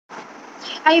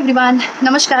Hi everyone,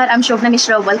 Namaskar, I'm Shobna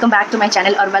Mishra. Welcome back to my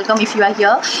channel, or welcome if you are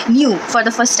here new for the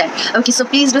first time. Okay, so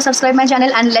please do subscribe my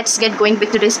channel and let's get going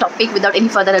with today's topic without any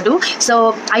further ado.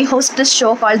 So I host this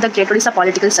show called the Great Odisha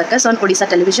Political Circus on Odisha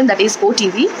television, that is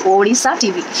OTV, Odisha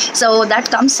TV. So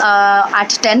that comes at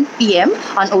 10 p.m.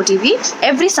 on OTV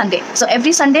every Sunday. So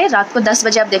every Sunday, रात को 10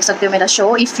 बजे आप देख सकते हो मेरा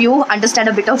show if you understand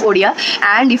a bit of Odia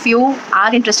and if you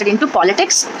are interested into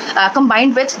politics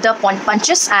combined with the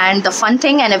punches and the fun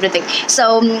thing and everything.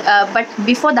 So but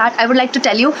before that I would like to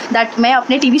tell you that मैं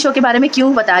अपने TV show के बारे में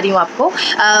क्यों बता रही हूँ आपको.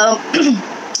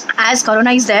 As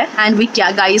Corona is there and we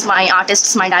guys, my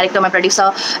artists, my director, my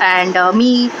producer and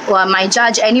me, my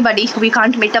judge, anybody, we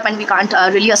can't meet up and we can't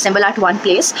really assemble at one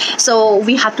place. So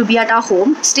we have to be at our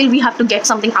home. Still we have to get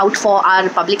something out for our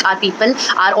public, our people,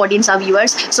 our audience, our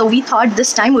viewers. So we thought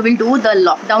this time we will do the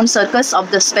lockdown circus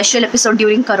of the special episode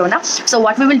during Corona. So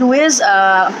what we will do is,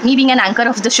 me being an anchor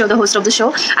of the show, the host of the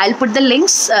show, I'll put the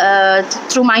links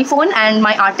through my phone and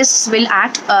my artists will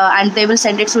act and they will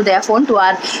send it through their phone to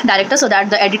our director so that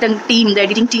the editing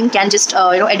team can just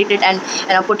edit it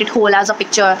and put it whole as a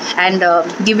picture and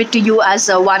give it to you as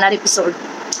a 1 hour episode.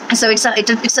 So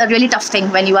it's a really tough thing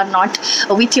when you are not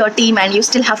with your team and you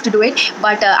still have to do it.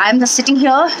 But I'm just sitting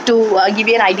here to give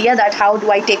you an idea that how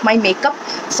do I take my makeup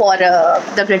for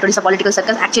the Great Odisha Political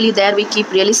Circus. Actually there we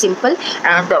keep really simple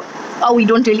and we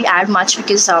don't really add much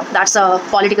because that's a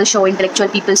political show. Intellectual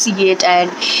people see it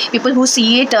and people who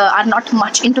see it are not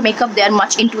much into makeup. They are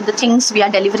much into the things we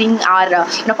are delivering, our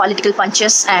political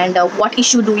punches and what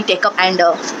issue do we take up and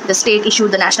the state issue,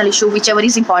 the national issue, whichever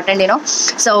is important.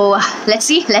 So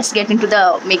let's get into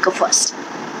the makeup first.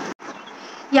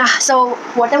 Yeah, so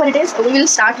whatever it is, we will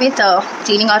start with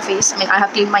cleaning our face. I mean, I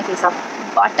have cleaned my face up,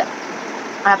 but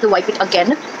I have to wipe it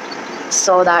again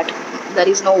so that there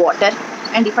is no water.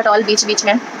 And if at all beach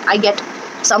mein I get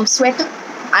some sweat,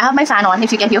 I have my fan on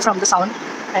if you can hear from the sound,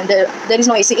 and there is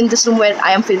no AC in this room where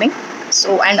I am filming.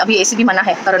 So and abhi AC bhi mana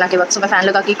hai corona ke waqt, so मैं fan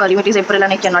लगा के करी हूँ. It is April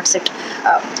and I cannot sit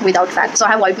without fan. So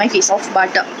I have wiped my face off,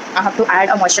 but I have to add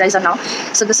a moisturizer now.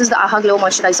 So this is the AHA Glow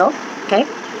moisturizer. Okay.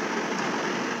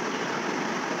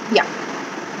 Yeah.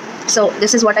 So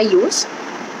this is what I use.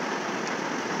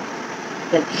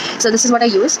 So this is what I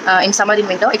use in summer, in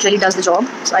winter. It really does the job.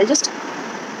 So I'll just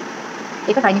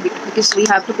take a tiny bit because we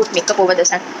have to put makeup over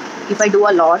this, and if I do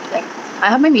a lot, like I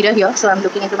have my mirror here, so I'm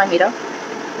looking into my mirror.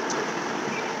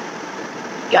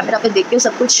 Camera पे देख के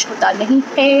सब कुछ होता नहीं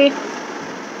है,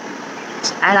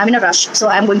 and I'm in a rush, so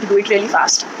I'm going to do it really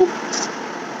fast.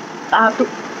 I have to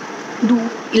do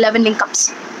 11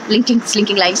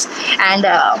 linking lines and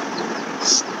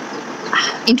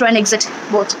intro and exit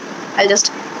both. I'll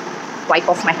just wipe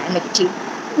off my hand, make it clean.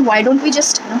 Why don't we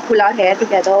just pull our hair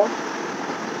together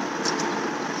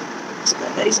so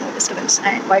that there is no disturbance?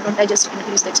 And why don't I just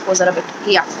increase the exposure a bit?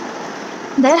 Yeah,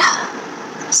 there,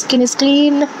 skin is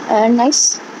clean and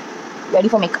nice, ready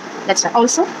for makeup. Let's try.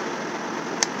 Also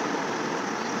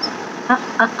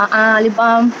lip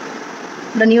balm,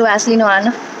 the new Vaseline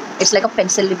one. It's like a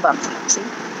pencil lip balm. See,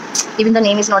 even the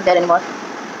name is not there anymore,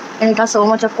 and it has so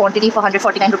much of quantity for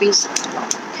 149 rupees.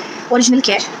 Original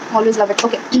care, always love it.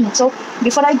 Okay, so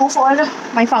before I go for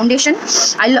my foundation,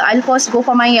 I'll first go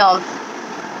for my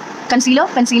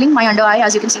concealing my under eye.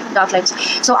 As you can see, dark lines.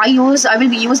 So I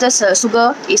will use this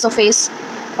Sugar Ace of Face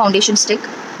foundation stick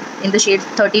in the shade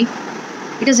 30.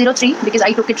 It is 03 because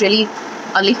I took it really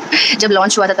early जब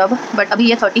launch हुआ था तब, but अभी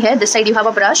ये 30 है. This side you have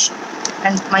a brush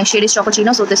and my shade is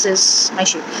Chocochino, so this is my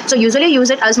shade. So usually I use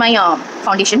it as my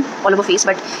foundation all over face,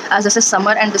 but as this is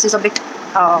summer and this is a bit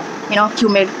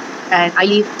humid and I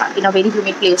live in a very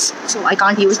humid place, so I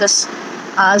can't use this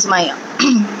as my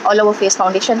all over face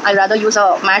foundation. I rather use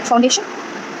a matte foundation,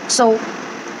 so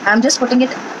I'm just putting it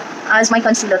as my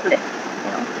concealer today,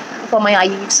 for my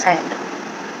eyelids and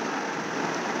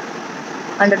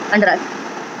under eye.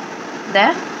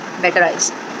 There, better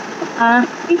eyes.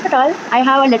 If at all I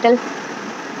have a little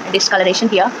discoloration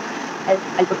here,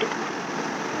 I'll put it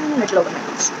a little over my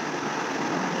face.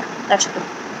 Yeah, that should do.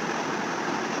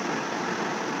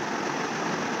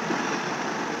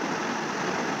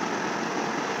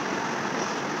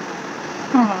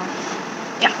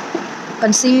 Yeah,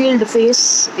 concealed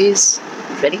face is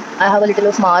ready. I have a little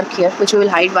of mark here which we will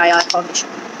hide by our foundation.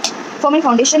 For my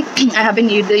foundation, I have been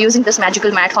using this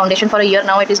magical matte foundation for a year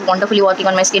now. It is wonderfully working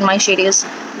on my skin. My shade is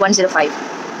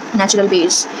 105, natural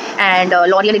base, and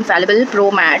L'Oreal Infallible Pro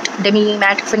Matte Demi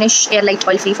Matte Finish Air Light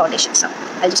Oil Free Foundation. So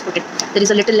I'll just put it. There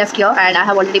is a little left here, and I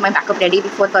have already my backup ready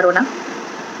before Corona.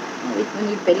 We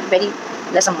need very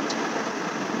less amount.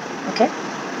 Okay,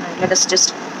 and let us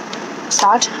just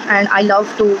start. And I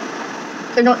love to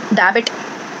dab it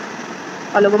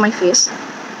all over my face.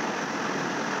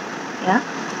 Yeah,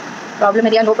 problem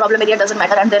area, no problem area, doesn't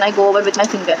matter. And then I go over with my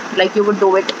finger, like you would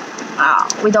do it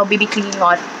with a BB cream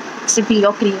or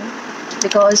superior cream,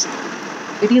 because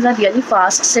it is a really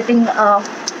fast setting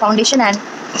foundation, and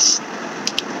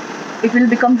it will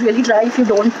become really dry if you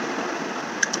don't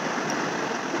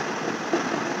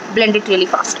blend it really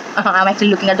fast. I'm actually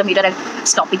looking at the mirror and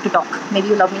stopping to talk. Maybe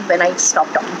you love me when I stop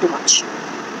talking too much.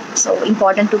 So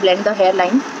important to blend the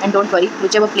hairline, and don't worry,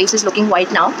 whichever place is looking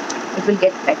white now, it will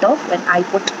get better when I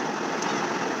put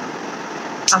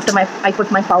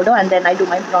my powder, and then I do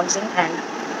my bronzing and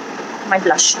my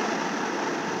blush.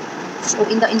 So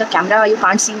in the camera you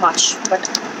can't see much, but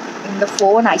in the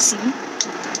phone I see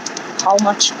how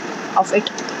much of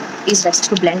it is left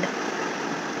to blend.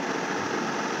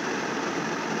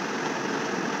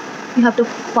 You have to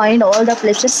find all the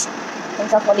places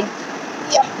things are falling.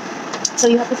 Yeah. So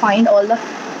you have to find all the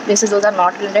places those are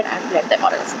not blended and blend them,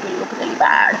 or else it will look really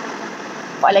bad.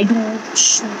 While I do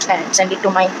shoot and send it to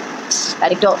my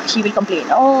director, he will complain,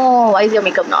 oh, why is your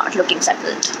makeup not looking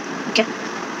settled? Okay.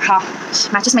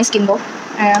 Matches my skin though.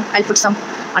 I'll put some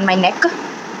on my neck,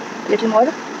 a little more.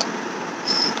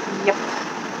 Yep.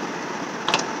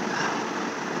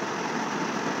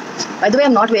 By the way,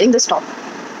 I'm not wearing this top.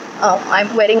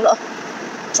 I'm wearing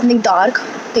something dark,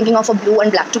 thinking of a blue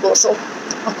and black to go, so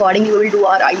accordingly we will do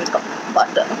our eye makeup. But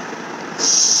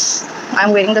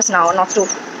I'm wearing this now not to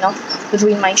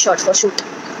ruin my shirt for shoot.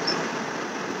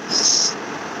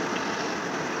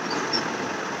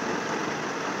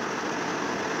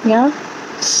 Yeah,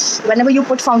 whenever you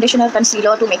put foundation or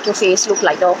concealer to make your face look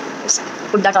lighter, just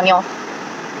put that on your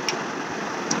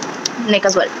neck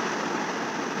as well.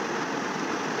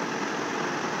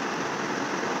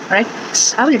 Alright, I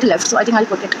have a little left, so I think I'll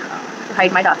put it to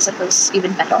hide my dark circles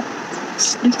even better.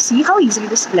 You see how easily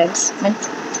this blends? I mean,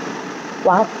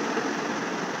 wow.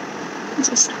 It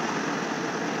just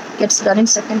gets done in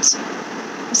seconds.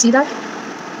 You see that?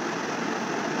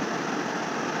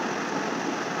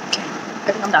 Okay, I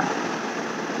think I'm done.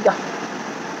 Yeah.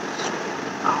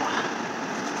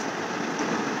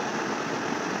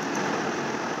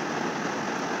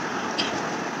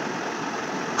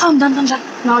 Okay. I'm done.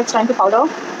 Now it's time to powder.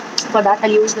 For that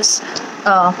I'll use this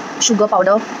sugar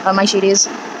powder. My shade is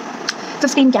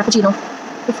 15 cappuccino,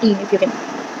 15 if you can.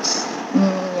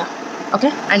 Yeah.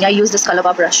 Okay, and I use this color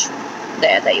bar brush.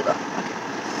 There you go. Okay.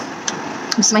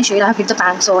 This is my shade. I have hit the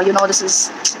pan, so you know this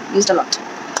is used a lot.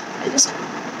 I'll just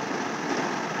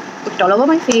put it all over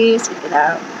my face.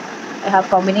 I have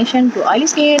combination to oily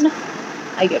skin.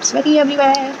 I get sweaty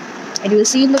everywhere, and you will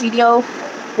see in the video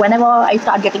whenever I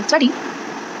start getting sweaty,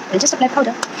 I'll just apply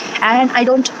powder, and I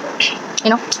don't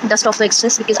dust off the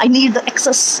excess because I need the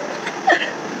excess.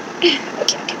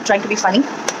 Okay, trying to be funny.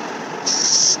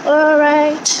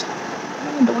 Alright,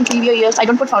 don't leave your ears. I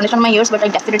don't put foundation on my ears, but I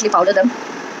definitely powder them.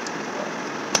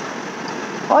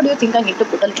 Or do you think I need to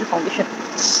put a little foundation?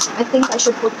 I think I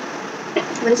should put,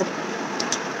 where is it?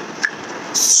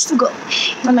 Sugar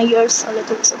on my ears a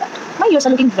little, so that my ears are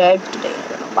looking red today. I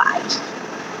don't know why.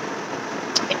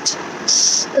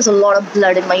 There's a lot of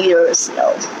blood in my ears,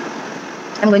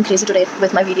 I'm going crazy today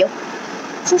with my video.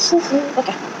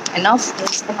 Okay, enough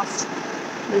is enough.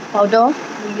 We'll powder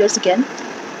the ears again.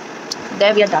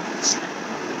 There, we are done.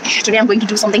 Today I'm going to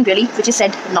do something really which is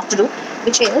said not to do,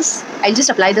 which is I'll just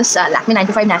apply this Lakme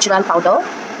 95 Natural powder.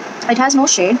 It has no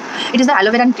shade. It is the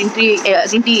aloe vera and green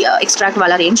tea extract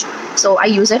wala range. So I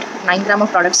use it. 9 gram of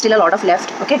product, still a lot of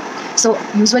left. Okay. So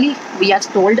usually we are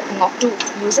told not to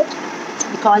use it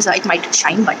because it might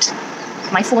shine, but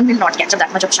my phone will not catch up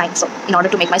that much of shine. So in order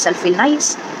to make myself feel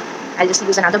nice, I'll just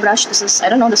use another brush. This is, I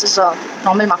don't know, this is a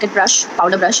normal market brush,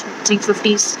 powder brush,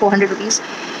 350, 400 rupees.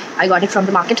 I got it from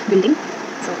the market building.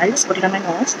 So I'll just put it on my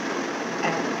nose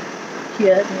and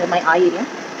here near my eye area,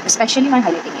 especially my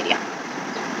highlighting area.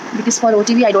 Because for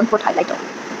OTV I don't put highlighter.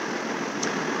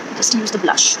 I just use the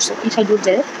blush. So if I do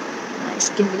this, my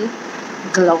skin will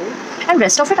glow. And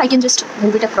rest of it I can just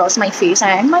move it across my face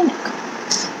and my neck.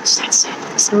 So that's it.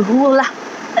 That's the rule.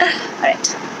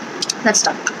 Alright, that's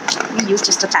done. We use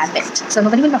just a tad bit, so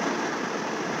nobody will know.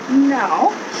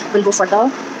 Now we'll go for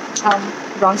the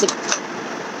bronzing.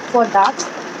 For that,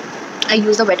 I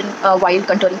use the Wet n Wild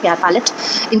contouring palette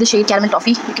in the shade Caramel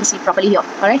Toffee. You can see it properly here.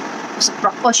 Alright, it's a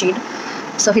proper shade.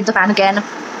 So hit the pan again.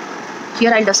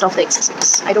 Here I'll dust off the excess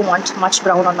because I don't want much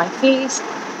brown on my face.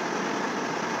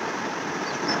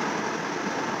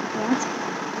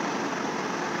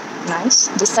 Nice.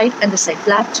 This side and this side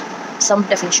flat. Some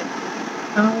definition.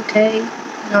 Okay.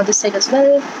 Now this side as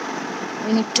well.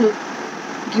 We need to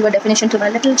give a definition to my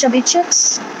little chubby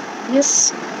cheeks.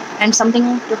 Yes. And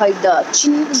something to hide the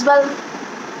chin as well.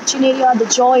 Chin area, the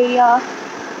jaw area.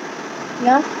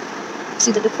 Yeah,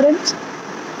 see the difference?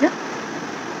 Yeah.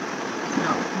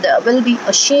 Now there will be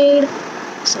a shade,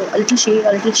 so a little shade,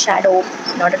 a little shadow,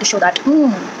 in order to show that I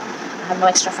have no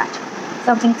extra fat.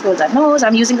 Something close our nose.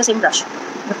 I'm using the same brush,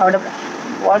 the powder brush.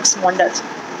 Works wonders.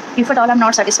 If at all I'm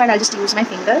not satisfied, I'll just use my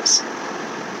fingers.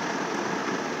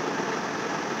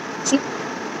 See,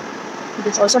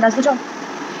 this also does the job.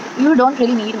 You don't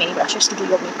really need many brushes to do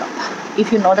your makeup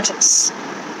if you know the tricks.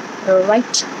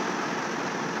 Right.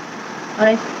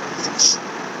 Alright.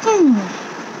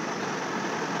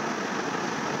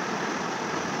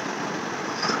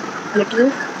 A little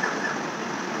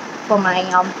for my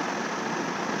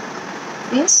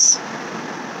face.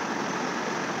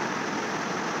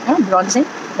 Bronzing.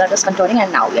 That was contouring,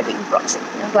 and now we are doing bronzing.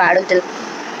 To add a little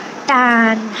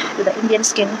tan to the Indian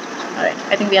skin. Alright,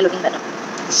 I think we are looking better.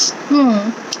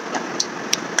 Yeah.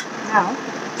 Now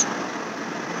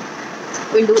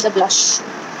we'll do the blush.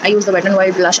 I use the Wet n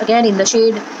Wild blush again in the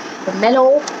shade the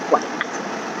Mellow White.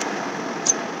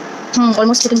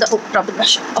 Almost hitting the drop the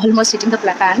brush. Almost hitting the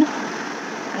pan.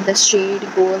 And this shade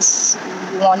goes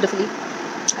wonderfully.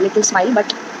 A little smile,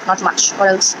 but not much, or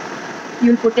else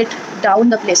you'll put it down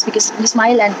the place, because you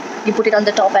smile and you put it on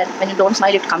the top, and when you don't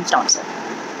smile it comes down. So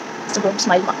don't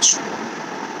smile much.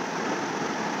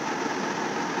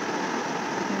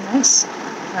 Nice.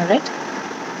 Alright.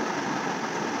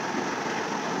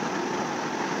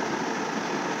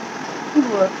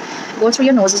 Go through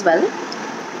your nose as well,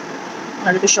 in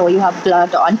order to show you have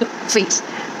blood on your face.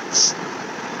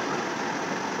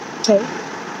 Okay.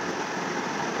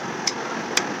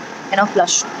 Enough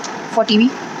blush for TV.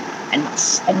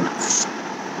 Enough.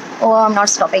 Oh, I'm not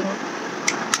stopping.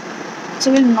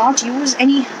 So we'll not use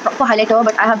any proper highlighter,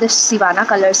 but I have this Sivana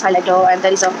Colors highlighter, and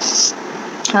there is a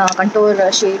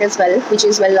contour shade as well, which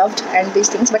is well loved, and these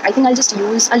things. But I think I'll just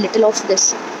use a little of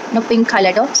this pink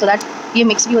highlighter, so that ये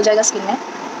mix भी हो जाएगा skin में,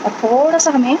 और थोड़ा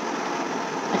सा हमें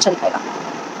अच्छा दिखाएगा.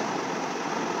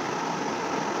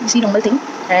 You see, normal thing,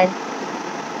 and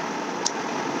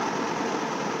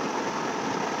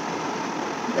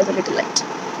there's a little light.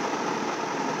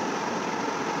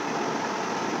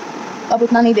 अब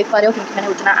उतना नहीं देख पा रहे हो क्योंकि मैंने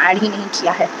उतना ऐड ही नहीं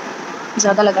किया है.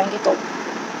 ज़्यादा लगाएंगे तो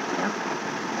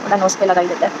थोड़ा नोज पे लगा ही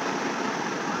देते हैं.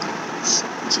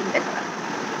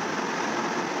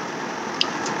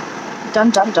 Done.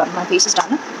 My face is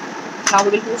done. Now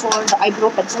we will go for the eyebrow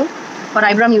pencil. For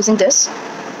eyebrow, I'm using this.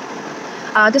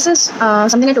 This is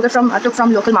something I took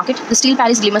from local market. The Steel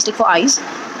Paris Glimmer Stick for eyes.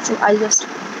 So I'll just,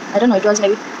 I don't know, it was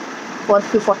maybe for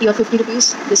 40 or 50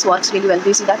 rupees. This works really well. Do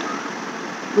you see that?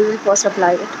 We will first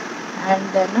apply it, and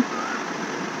then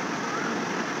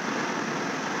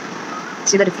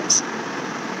see the difference.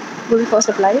 We will first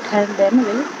apply it, and then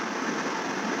we'll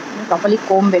properly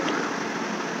comb it.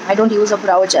 I don't use a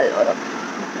brow gel or a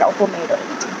brow pomade or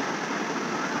anything.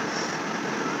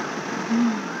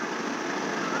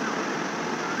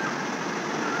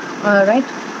 Alright.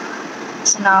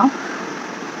 So now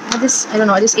this, I don't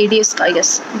know, this ADS, I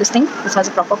guess, this has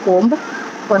a proper comb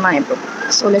for my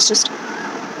eyebrow. So let's just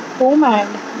comb and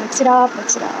mix it up.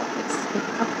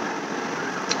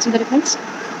 See the difference?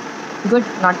 Good,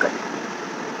 not good.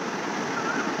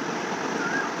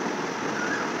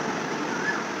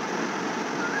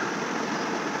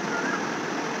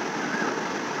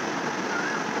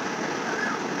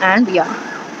 And we are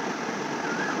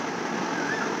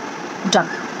done.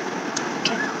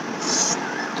 Okay.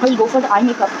 We'll go for the eye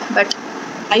makeup, but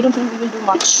I don't think we will do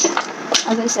much.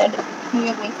 As I said, we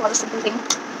are going for a simple thing.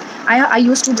 I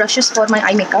use two brushes for my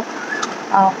eye makeup.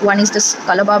 One is this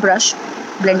Color Bar brush,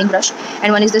 blending brush,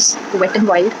 and one is this Wet n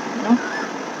Wild,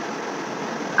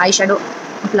 eyeshadow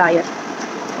applier.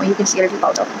 Oh, you can see a little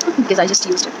powder because I just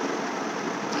used it.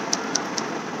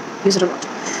 Use it a lot.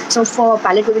 So for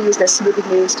palette, we will use this Beauty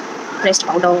Glazed Pressed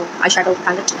Powder Eyeshadow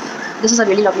palette. This is a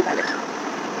really lovely palette.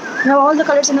 We have all the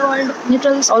colors in the world,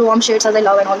 neutrals, all warm shades as I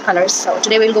love, and all colors. So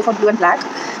today we'll go for blue and black.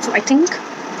 So I think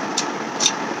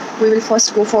we will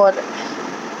first go for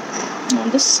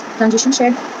this transition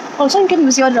shade. Also, you can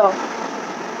use your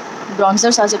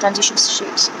bronzers as your transition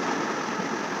shades.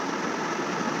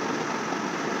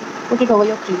 Put it over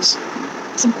your crease.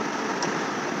 Simple.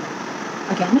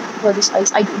 Again, for this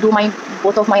eyes, I do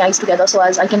both of my eyes together so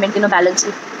as I can maintain a balance.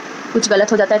 If कुछ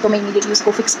गलत हो जाता है तो मैं immediately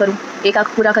उसको fix करूँ. एक आँख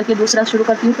पूरा करके दूसरा शुरू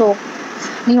करती हूँ तो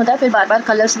नहीं होता है, फिर बार बार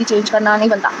कलर्स भी चेंज करना नहीं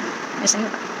बनता, ऐसा नहीं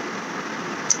होता.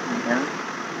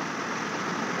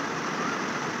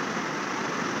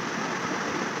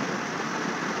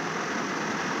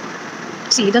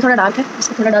 सीधा थोड़ा डार्क है,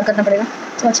 इसको थोड़ा डार्क करना पड़ेगा.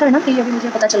 तो अच्छा है ना कि अभी मुझे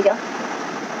पता चल गया.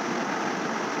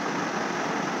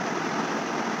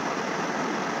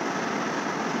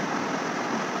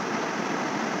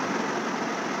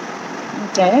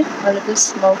 Okay, a little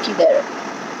smoky there.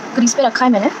 Crease पे रखा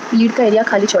है मैंने, लीड का एरिया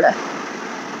खाली छोड़ा है.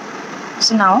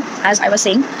 So now, as I was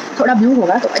saying, थोड़ा blue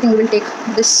होगा तो I think we will take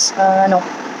this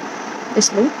this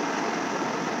blue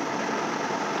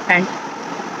and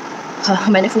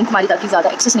मैंने फूंक मारी ताकि ज़्यादा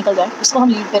एक्सेस निकल जाए. इसको हम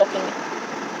लीड पे रखेंगे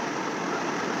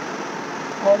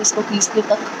और इसको क्रीज पे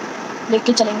तक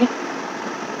लेके चलेंगे.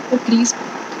 तो क्रीज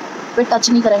पे टच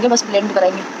नहीं करेंगे, बस ब्लेंड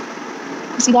करेंगे.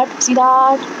 See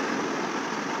that?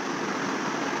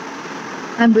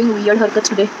 I'm doing weird haircuts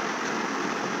today.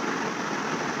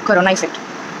 Corona effect,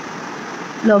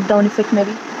 lockdown effect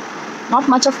maybe. Not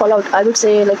much of fallout. I would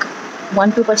say like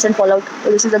 1-2% fallout.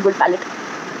 So this is a good palette.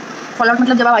 Fallout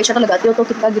मतलब जब आप eyeshadow लगाते हो तो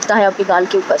कितना गिरता है आपके गाल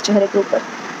के ऊपर, चेहरे के ऊपर.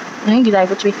 नहीं गिरा है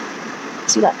कुछ भी.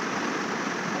 See that?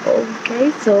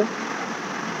 Okay, so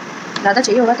ज़्यादा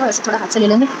चाहिए होगा तो ऐसे थोड़ा हाथ से ले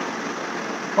लेंगे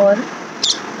और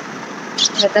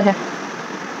बेहतर है.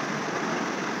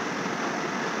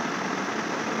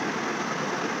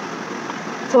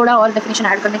 थोड़ा और डेफिनेशन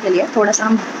ऐड करने के लिए थोड़ा सा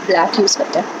हम ब्लैक यूज़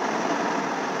करते हैं.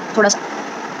 थोड़ा सा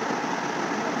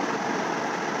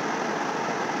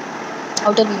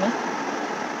आउटर वी में.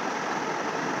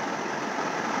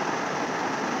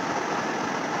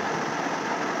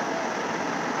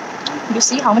 You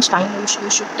see how much time you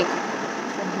should take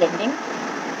for blending.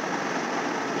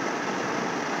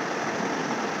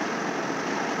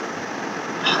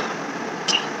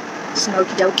 Okay,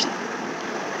 smoky dokey.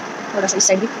 थोड़ा सा इस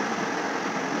साइड भी.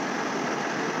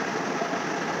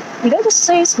 Did I just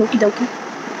say smoky dokey?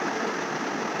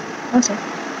 Okay.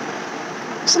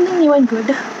 Something new and good.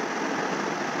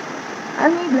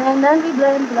 And we blend.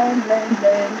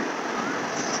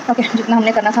 Okay, जितना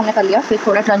हमने करना था हमने कर लिया. फिर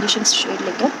थोड़ा ट्रांजिशन शेड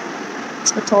लेके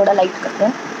इसको थोड़ा लाइट करते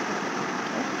हैं.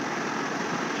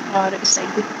 और इस साइड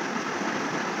भी.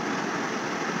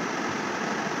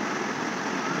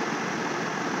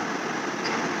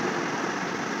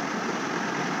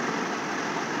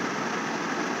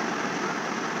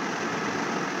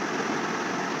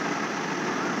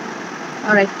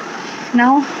 Alright,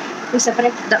 now to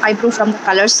separate the eyebrow from the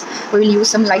colors, we will use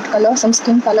some light color, some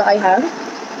skin color I have.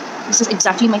 This is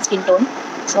exactly my skin tone,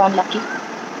 so I'm lucky.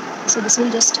 So this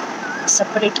will just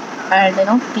separate and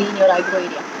clean your eyebrow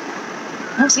area.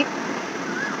 Now see.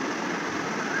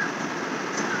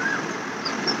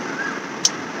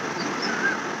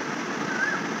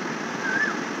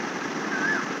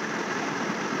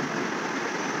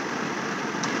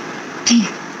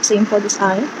 Same for this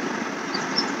eye.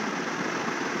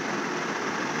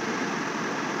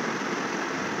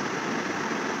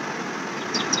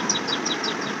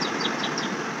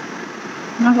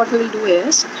 Now what we will do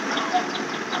is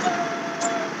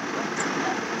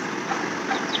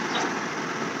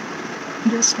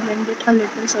just blend it a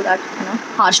little so that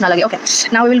harsh na lage. Okay,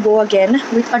 now we will go again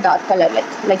with a dark color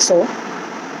like so,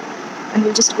 and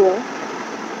we'll just go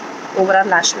over our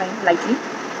lash line lightly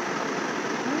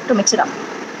to mix it up.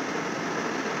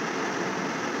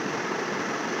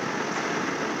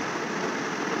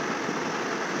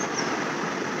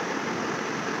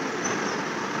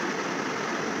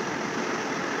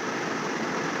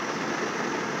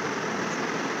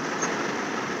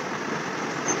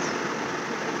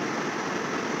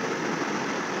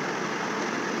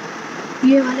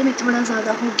 ये वाले में थोड़ा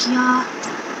ज़्यादा हो गया.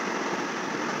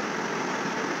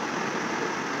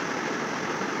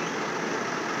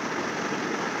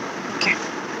 Okay,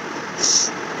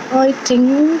 I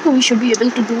think we should be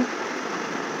able to do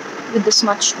with this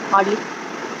much hardly.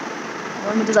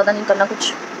 और मुझे ज़्यादा नहीं करना,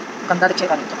 कुछ गंदा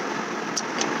दिखेगा नहीं तो.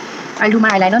 I'll do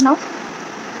my eyeliner now.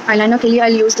 Eyeliner के लिए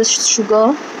I'll use this Sugar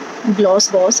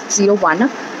Gloss Boss 01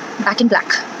 Back in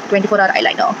Black 24-hour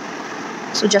eyeliner.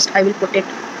 So just I will put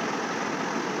it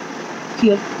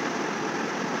here,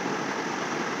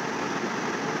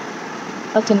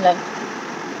 a thin line,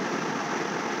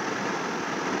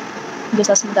 just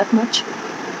as that much.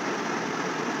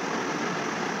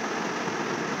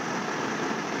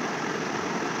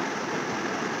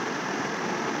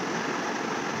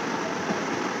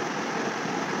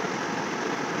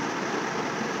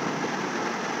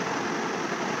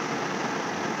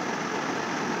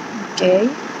 Okay,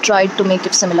 tried to make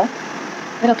it similar,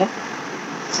 but okay.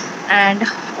 And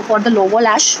for the lower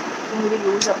lash, we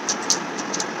will use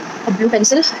a blue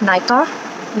pencil, Nika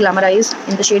Glamorized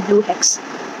in the shade Blue Hex.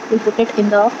 We'll put it in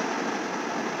the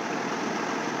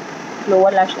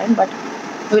lower lash line, but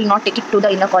we will not take it to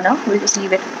the inner corner. We'll just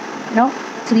leave it.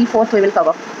 3/4 we will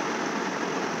cover.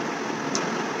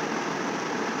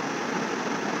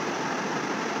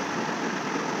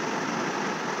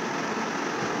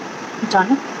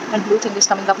 Done. And blue thing is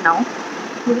coming up now.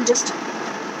 We will just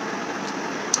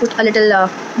put a little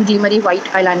glimmery white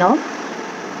eyeliner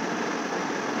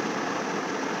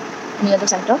near the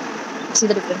center. See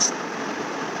the difference.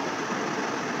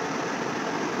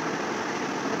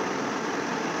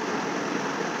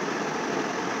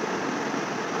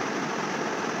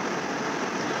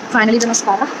 Finally, the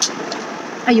mascara.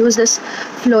 I use this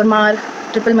Flormar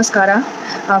triple mascara.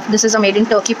 This is a made in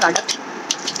Turkey product.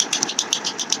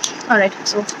 Alright,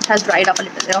 so it has dried up a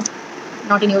little,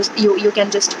 not in use. You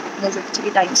can just move it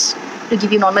 3 times to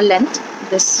give you normal length.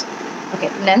 This, okay,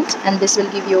 length, and this will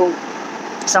give you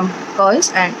some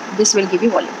curls, and this will give you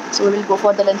volume. So we will go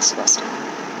for the lengths first.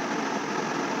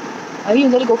 I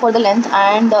usually go for the length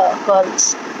and the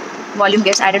curls. Volume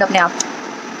gets added अपने आप.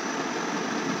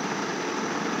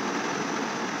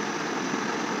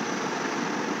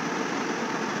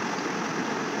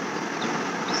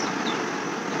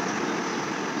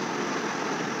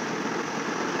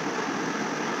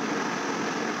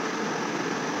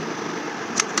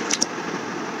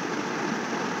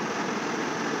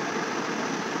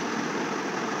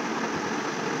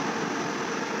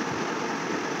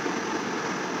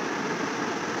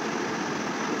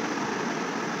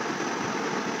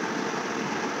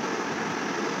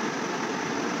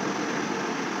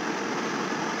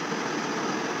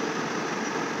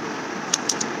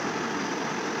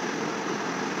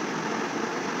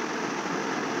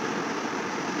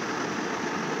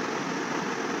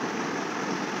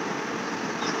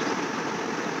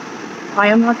 I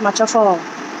am not much of a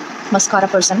mascara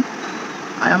person.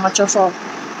 I am much of a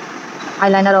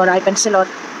eyeliner or eye pencil or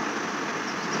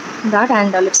that,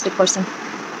 and a lipstick person.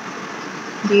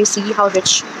 Do you see how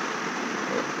rich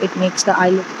it makes the eye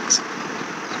look?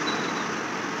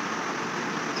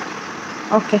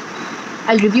 Okay,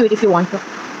 I'll review it if you want to.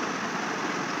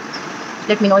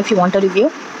 Let me know if you want a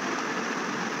review.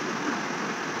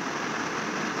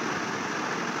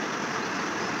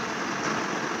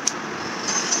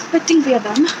 I think we are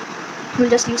done. We'll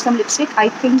just use some lipstick. I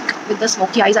think with the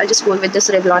smoky eyes, I'll just go with this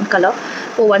Revlon color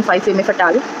 415 Femme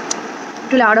Fatale.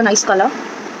 It will add a nice color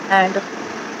and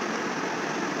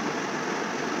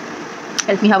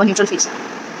help me have a neutral face.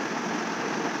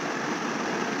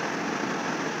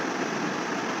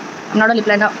 I'm not a lip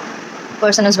liner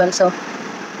person as well, so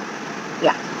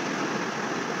yeah.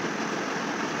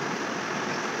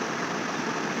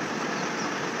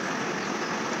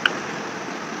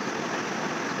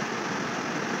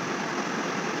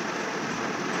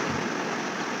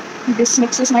 This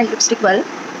mixes my lipstick well,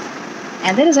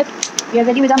 and there is it. We are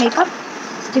ready with our makeup.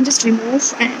 You can just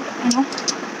remove, and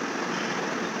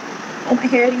oh, my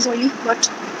hair is oily, but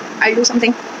I'll do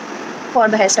something for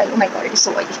the hairstyle. Oh my god, it is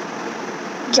so oily.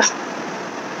 Yeah.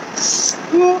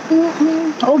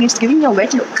 Oh, it's giving me a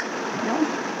wet look.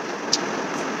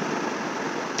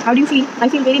 How do you feel? I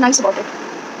feel very nice about it.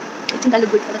 I think I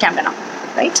look good for the camera now,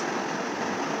 right?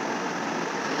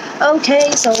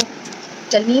 Okay, so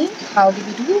tell me, how did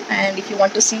you do? And if you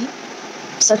want to see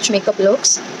such makeup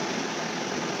looks,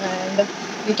 and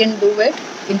we can do it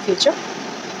in future.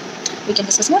 We can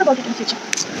discuss more about it in future.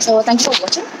 So thank you for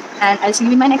watching, and I'll see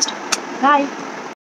you in my next. Bye.